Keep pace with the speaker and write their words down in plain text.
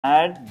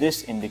add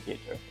this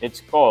indicator. It's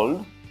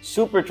called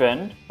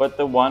SuperTrend, but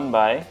the one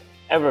by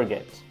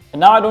ALGOYT. And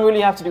now I don't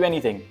really have to do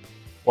anything.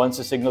 Once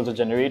the signals are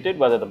generated,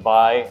 whether the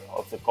buy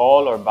of the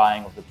call or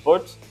buying of the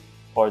put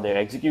or their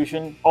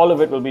execution, all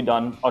of it will be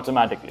done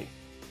automatically.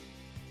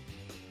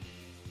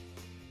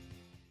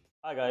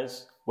 Hi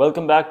guys,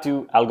 welcome back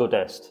to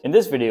AlgoTest. In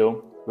this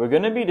video, we're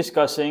going to be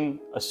discussing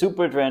a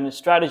SuperTrend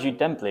strategy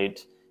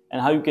template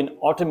and how you can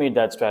automate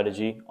that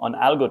strategy on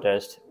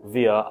AlgoTest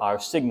via our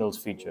signals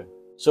feature.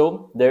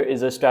 So there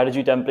is a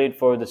strategy template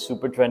for the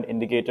SuperTrend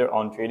indicator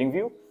on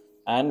TradingView,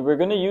 and we're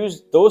going to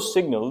use those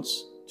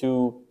signals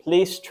to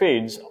place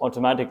trades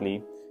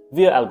automatically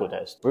via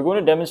AlgoTest. We're going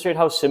to demonstrate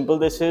how simple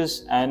this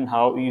is and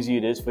how easy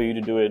it is for you to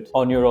do it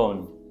on your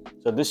own.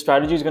 So this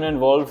strategy is going to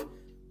involve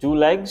two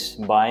legs,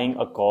 buying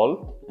a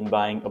call and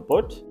buying a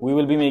put. We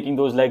will be making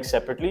those legs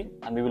separately,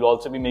 and we will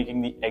also be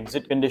making the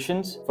exit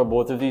conditions for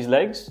both of these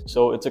legs.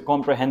 So it's a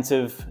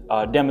comprehensive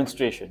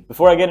demonstration.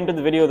 Before I get into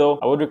the video though,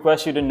 I would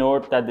request you to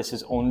note that this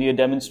is only a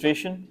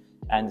demonstration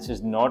and this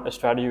is not a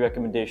strategy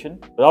recommendation.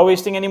 Without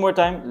wasting any more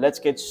time, let's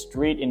get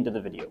straight into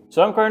the video.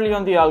 So I'm currently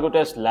on the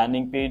AlgoTest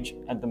landing page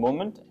at the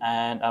moment,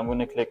 and I'm going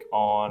to click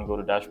on go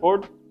to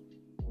dashboard.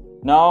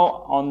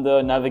 Now on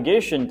the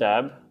navigation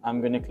tab, I'm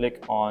going to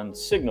click on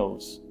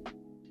signals.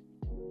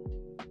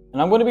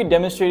 And I'm going to be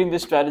demonstrating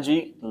this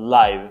strategy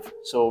live.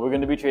 So we're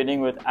going to be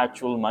trading with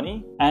actual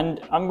money,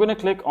 and I'm going to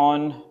click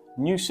on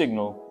new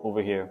signal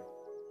over here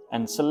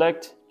and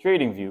select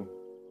TradingView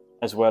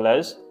as well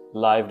as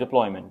live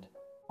deployment.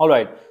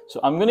 Alright, so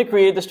I'm going to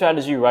create the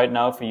strategy right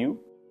now for you.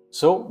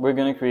 So we're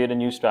going to create a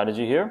new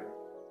strategy here,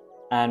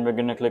 and we're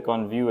going to click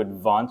on view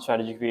advanced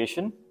strategy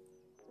creation.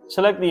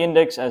 Select the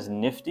index as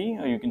Nifty,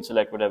 or you can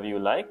select whatever you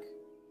like.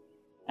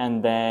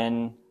 And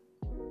then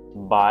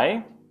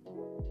buy,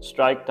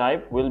 strike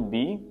type will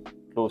be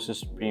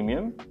closest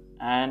premium,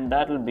 and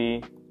that will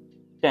be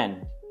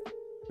 10.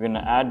 We're going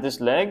to add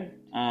this leg,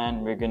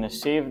 and we're going to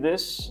save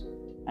this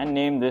and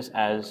name this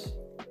as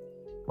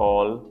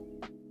call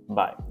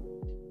buy.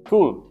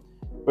 Cool.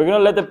 We're going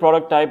to let the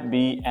product type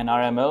be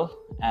NRML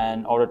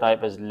and order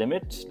type as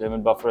limit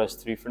buffer as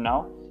 3 for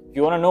now. If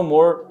you want to know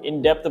more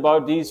in depth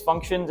about these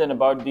functions and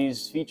about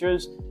these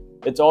features,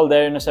 it's all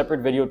there in a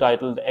separate video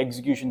titled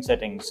Execution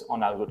Settings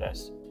on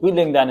AlgoTest. We'll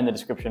link that in the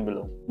description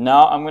below.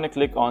 Now I'm going to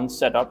click on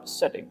Setup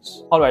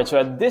Settings. Alright, so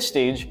at this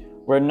stage,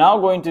 we're now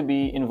going to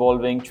be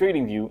involving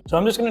TradingView. So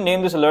I'm just going to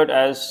name this alert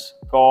as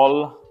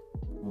call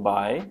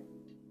buy,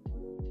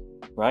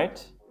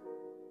 right?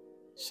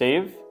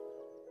 Save.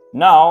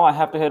 Now I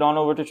have to head on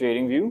over to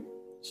TradingView,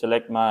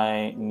 select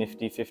my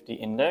Nifty 50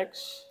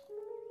 index.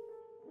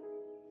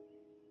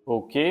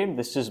 Okay,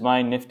 this is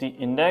my Nifty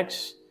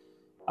index,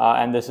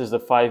 and this is the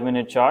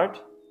 5-minute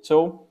chart.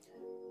 So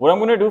what I'm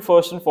going to do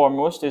first and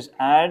foremost is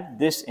add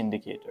this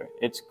indicator.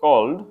 It's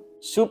called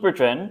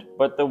SuperTrend,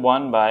 but the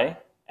one by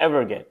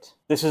ALGOYT.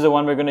 This is the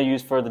one we're going to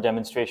use for the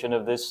demonstration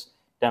of this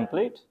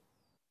template.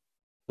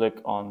 Click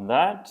on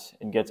that,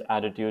 it gets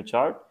added to your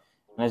chart.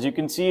 And as you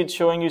can see, it's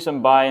showing you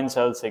some buy and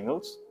sell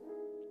signals.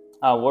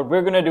 What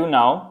we're going to do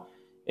now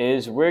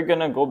is we're going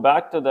to go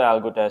back to the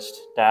AlgoTest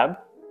tab.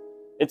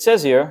 It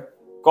says here,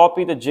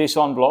 copy the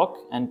JSON block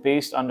and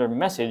paste under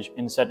message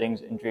in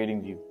settings in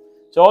TradingView.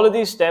 So all of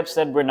these steps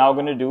that we're now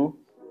going to do,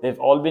 they've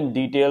all been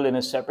detailed in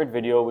a separate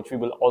video, which we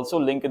will also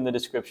link in the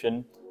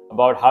description,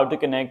 about how to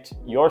connect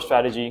your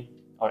strategy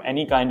or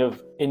any kind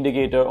of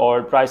indicator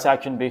or price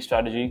action based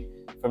strategy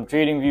from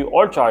TradingView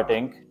or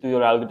Charting to your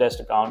AlgoTest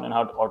account and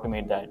how to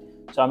automate that.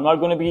 So I'm not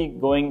going to be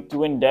going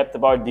too in depth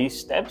about these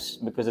steps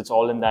because it's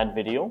all in that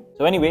video.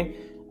 So anyway,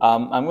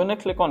 I'm going to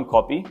click on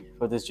copy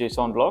for this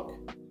JSON block.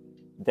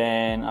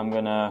 Then I'm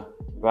going to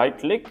right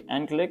click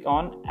and click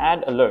on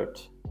add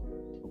alert.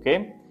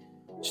 Okay.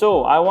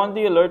 So I want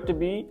the alert to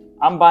be,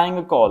 I'm buying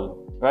a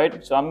call,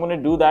 right? So I'm going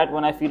to do that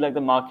when I feel like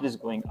the market is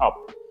going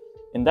up.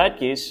 In that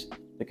case,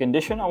 the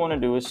condition I want to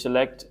do is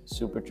select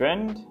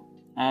SuperTrend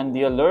and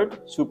the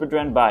alert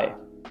SuperTrend buy.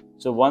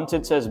 So once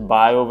it says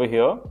buy over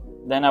here,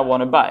 then I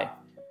want to buy.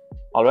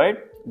 All right,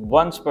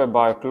 once per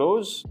bar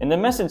close. In the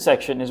message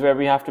section is where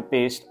we have to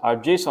paste our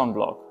JSON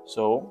block.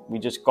 So we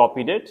just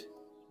copied it.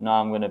 Now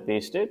I'm going to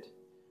paste it.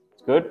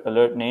 It's good.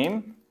 Alert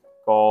name,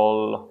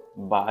 call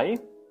buy.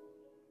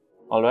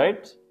 All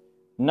right.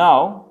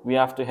 Now we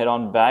have to head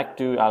on back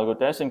to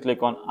AlgoTest and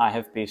click on I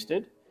have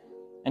pasted.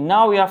 And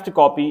now we have to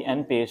copy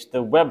and paste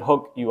the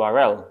webhook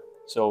URL.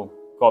 So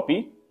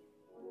copy.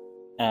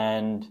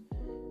 And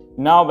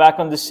now back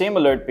on the same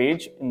alert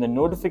page, in the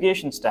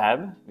notifications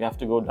tab, we have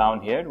to go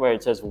down here where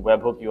it says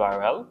webhook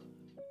URL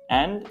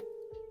and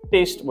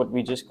paste what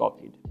we just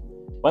copied.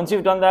 Once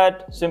you've done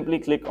that, simply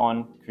click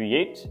on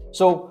create.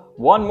 So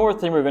one more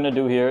thing we're going to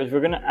do here is we're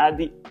going to add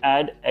the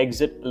add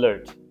exit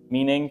alert,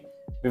 meaning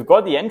we've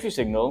got the entry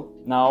signal.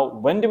 Now,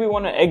 when do we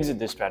want to exit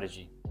this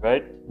strategy,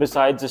 right?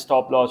 Besides the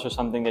stop loss or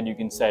something that you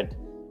can set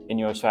in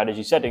your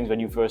strategy settings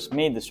when you first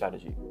made the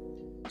strategy.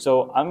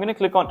 So I'm going to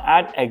click on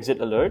add exit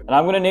alert, and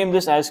I'm going to name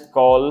this as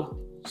call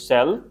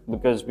sell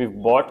because we've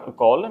bought a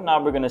call and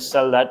now we're going to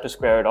sell that to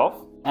square it off.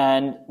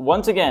 And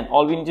once again,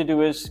 all we need to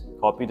do is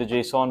copy the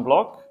JSON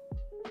block,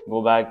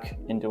 go back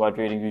into our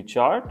TradingView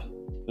chart,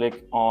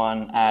 click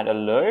on add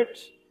alert,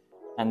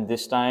 and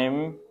this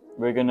time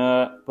we're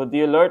gonna put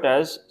the alert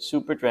as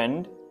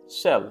SuperTrend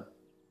sell.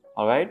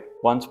 All right,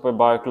 once per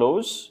bar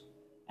close,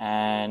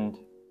 and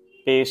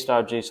paste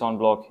our JSON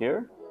block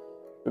here.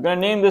 We're gonna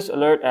name this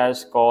alert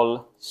as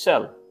call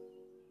sell,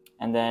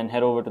 and then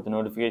head over to the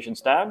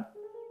notifications tab,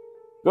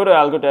 go to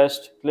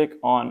AlgoTest, click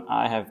on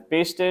I have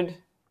pasted,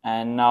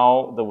 and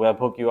now the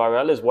webhook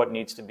URL is what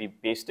needs to be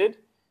pasted.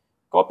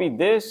 Copy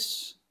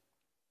this,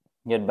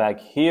 get back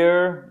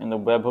here in the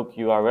webhook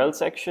URL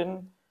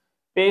section,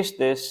 paste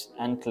this,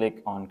 and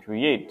click on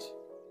create.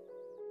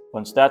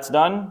 Once that's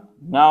done,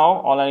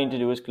 now all I need to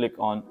do is click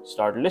on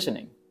start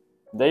listening.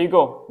 There you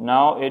go.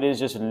 Now it is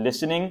just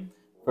listening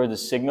for the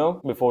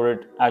signal before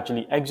it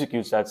actually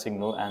executes that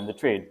signal and the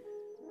trade.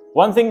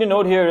 One thing to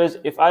note here is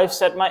if I've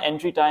set my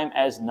entry time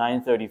as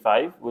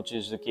 9:35, which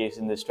is the case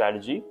in this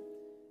strategy,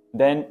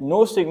 then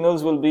no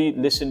signals will be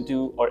listened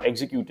to or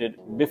executed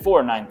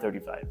before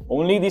 9:35.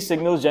 Only the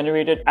signals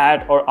generated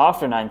at or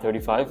after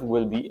 9:35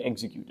 will be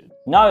executed.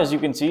 Now, as you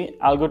can see,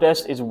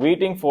 AlgoTest is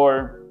waiting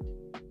for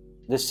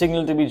the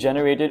signal to be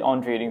generated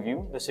on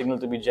TradingView, the signal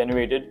to be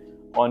generated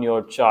on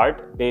your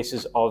chart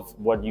basis of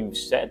what you've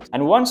set.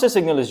 And once the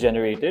signal is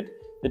generated,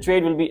 the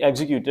trade will be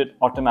executed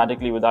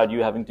automatically without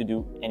you having to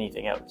do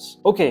anything else.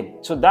 Okay,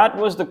 so that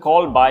was the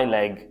call buy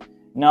leg.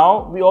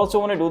 Now we also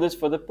want to do this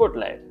for the put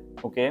leg.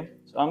 Okay,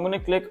 so I'm going to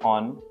click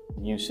on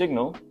new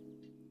signal,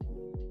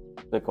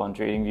 click on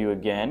TradingView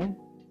again,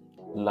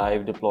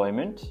 live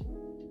deployment.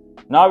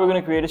 Now we're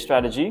going to create a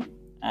strategy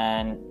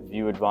and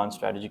view advanced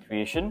strategy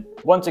creation.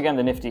 Once again,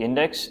 the Nifty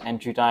index,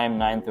 entry time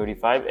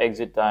 9:35,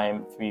 exit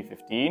time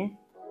 3:15.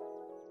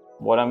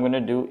 What I'm going to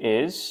do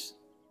is,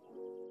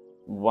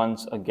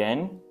 once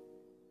again,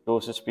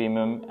 closest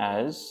premium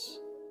as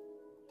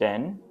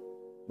 10,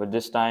 but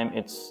this time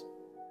it's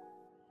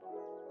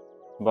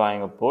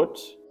buying a put.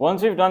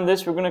 Once we've done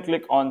this, we're going to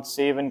click on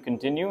save and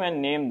continue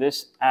and name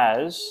this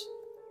as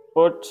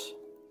put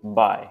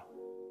buy.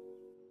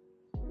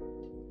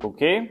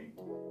 Okay.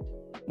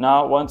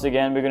 Now, once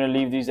again, we're going to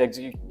leave these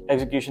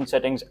execution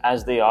settings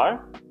as they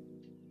are.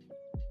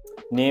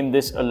 Name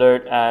this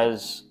alert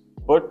as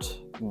put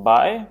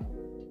buy.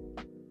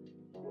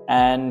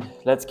 And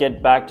let's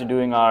get back to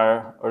doing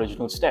our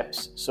original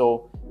steps.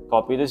 So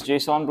copy this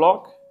JSON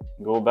block,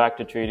 go back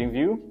to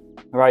TradingView,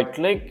 right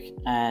click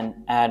and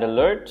add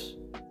alert.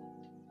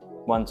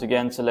 Once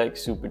again, select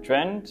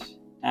SuperTrend,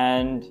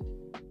 and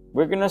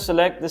we're going to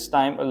select this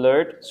time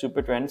alert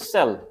SuperTrend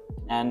sell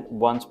and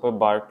once per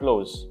bar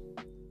close.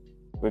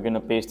 We're going to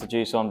paste the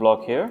JSON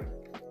block here,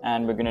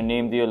 and we're going to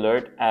name the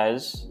alert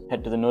as,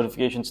 head to the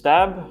notifications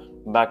tab,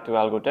 back to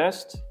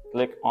AlgoTest,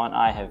 click on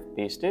I have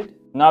pasted.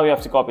 Now we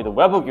have to copy the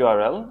webhook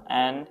URL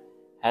and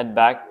head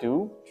back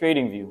to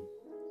TradingView.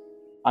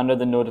 Under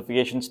the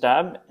notifications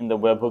tab in the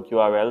webhook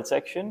URL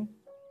section,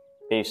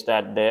 paste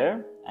that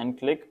there and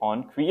click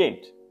on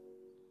create.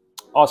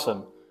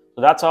 Awesome.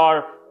 So that's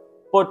our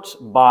put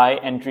buy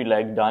entry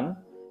leg done.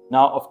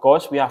 Now, of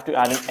course, we have to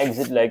add an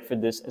exit leg for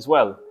this as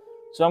well.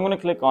 So I'm going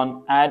to click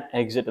on add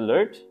exit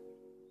alert,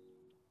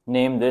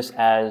 name this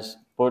as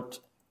put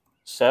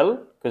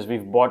sell because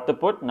we've bought the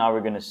put. Now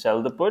we're going to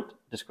sell the put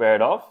to square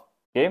it off.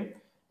 Okay,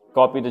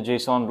 copy the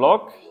JSON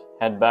block,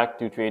 head back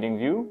to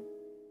TradingView,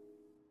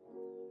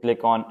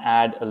 click on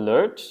add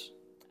alert,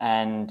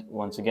 and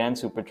once again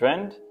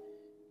SuperTrend.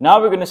 Now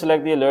we're going to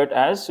select the alert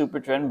as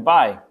SuperTrend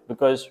buy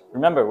because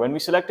remember, when we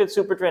selected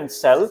SuperTrend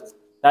sell,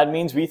 that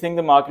means we think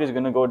the market is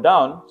going to go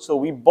down, so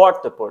we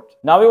bought the put.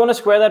 Now we want to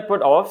square that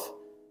put off.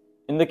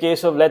 In the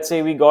case of, let's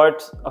say we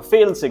got a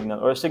failed signal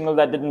or a signal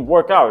that didn't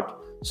work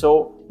out.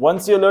 So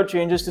once the alert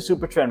changes to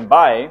SuperTrend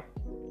buy,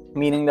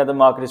 meaning that the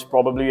market is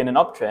probably in an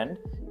uptrend,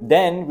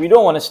 then we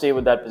don't want to stay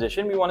with that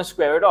position. We want to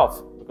square it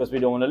off because we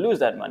don't want to lose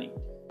that money.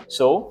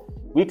 So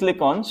we click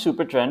on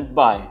SuperTrend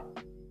buy.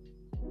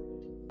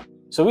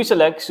 So we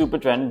select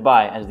SuperTrend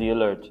buy as the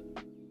alert.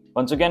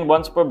 Once again,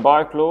 once per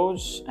bar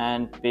close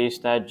and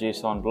paste that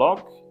JSON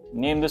block.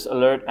 Name this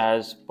alert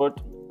as put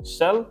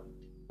sell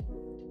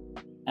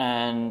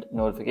and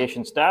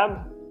notifications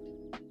tab.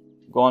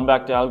 Go on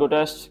back to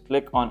AlgoTest,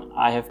 click on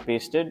I have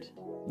pasted.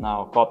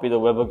 Now copy the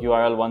webhook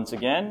URL once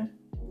again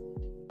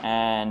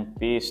and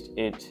paste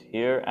it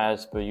here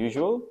as per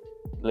usual.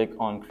 Click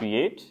on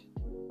create.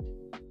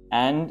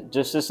 And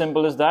just as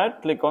simple as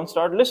that, click on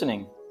start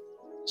listening.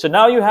 So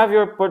now you have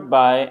your put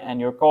buy and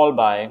your call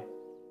buy,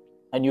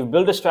 and you've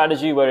built a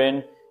strategy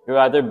wherein you're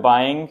either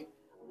buying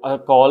a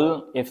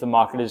call if the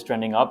market is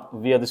trending up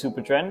via the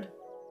super trend.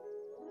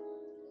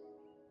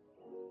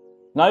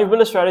 Now you've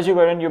built a strategy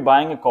wherein you're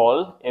buying a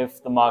call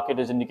if the market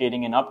is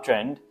indicating an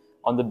uptrend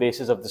on the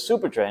basis of the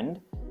super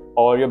trend,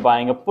 or you're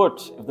buying a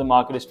put if the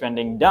market is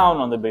trending down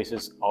on the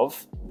basis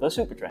of the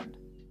super trend.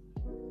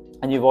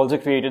 And you've also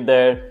created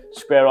their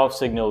square off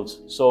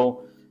signals.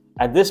 So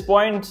at this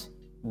point,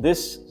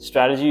 this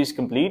strategy is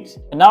complete.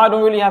 And now I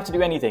don't really have to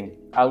do anything.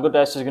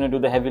 AlgoTest is going to do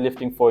the heavy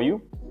lifting for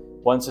you.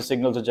 Once the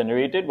signals are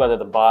generated, whether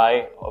the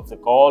buy of the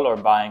call or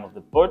buying of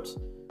the put,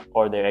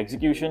 or their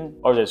execution,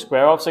 or their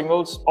square off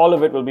signals, all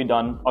of it will be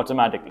done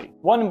automatically.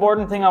 One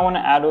important thing I want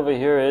to add over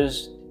here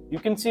is you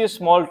can see a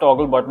small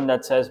toggle button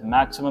that says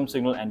maximum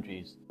signal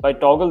entries. If I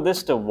toggle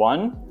this to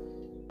 1,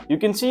 you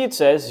can see it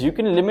says you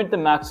can limit the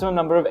maximum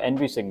number of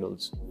entry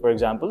signals. For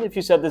example, if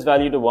you set this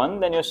value to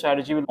 1, then your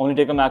strategy will only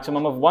take a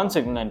maximum of 1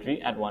 signal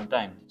entry at one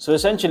time. So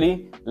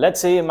essentially,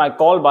 let's say in my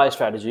call buy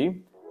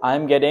strategy, I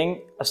am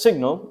getting a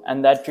signal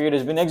and that trade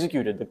has been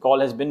executed. The call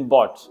has been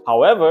bought.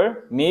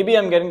 However, maybe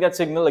I'm getting that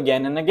signal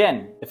again and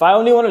again. If I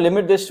only want to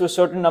limit this to a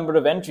certain number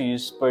of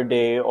entries per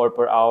day or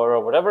per hour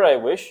or whatever I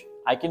wish,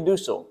 I can do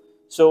so.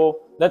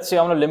 So let's say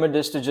I want to limit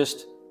this to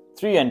just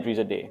 3 entries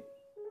a day.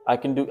 I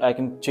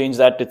can change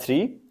that to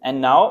 3,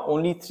 and now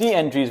only 3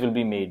 entries will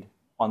be made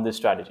on this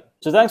strategy.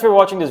 So thanks for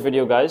watching this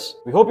video, guys.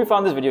 We hope you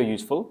found this video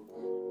useful.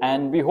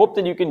 And we hope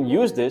that you can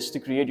use this to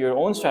create your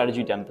own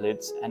strategy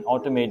templates and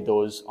automate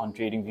those on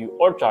TradingView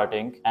or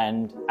Charting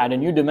and add a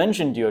new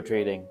dimension to your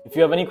trading. If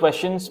you have any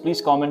questions,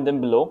 please comment them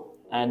below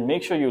and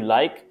make sure you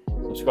like,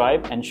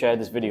 subscribe, and share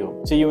this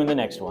video. See you in the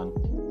next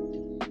one.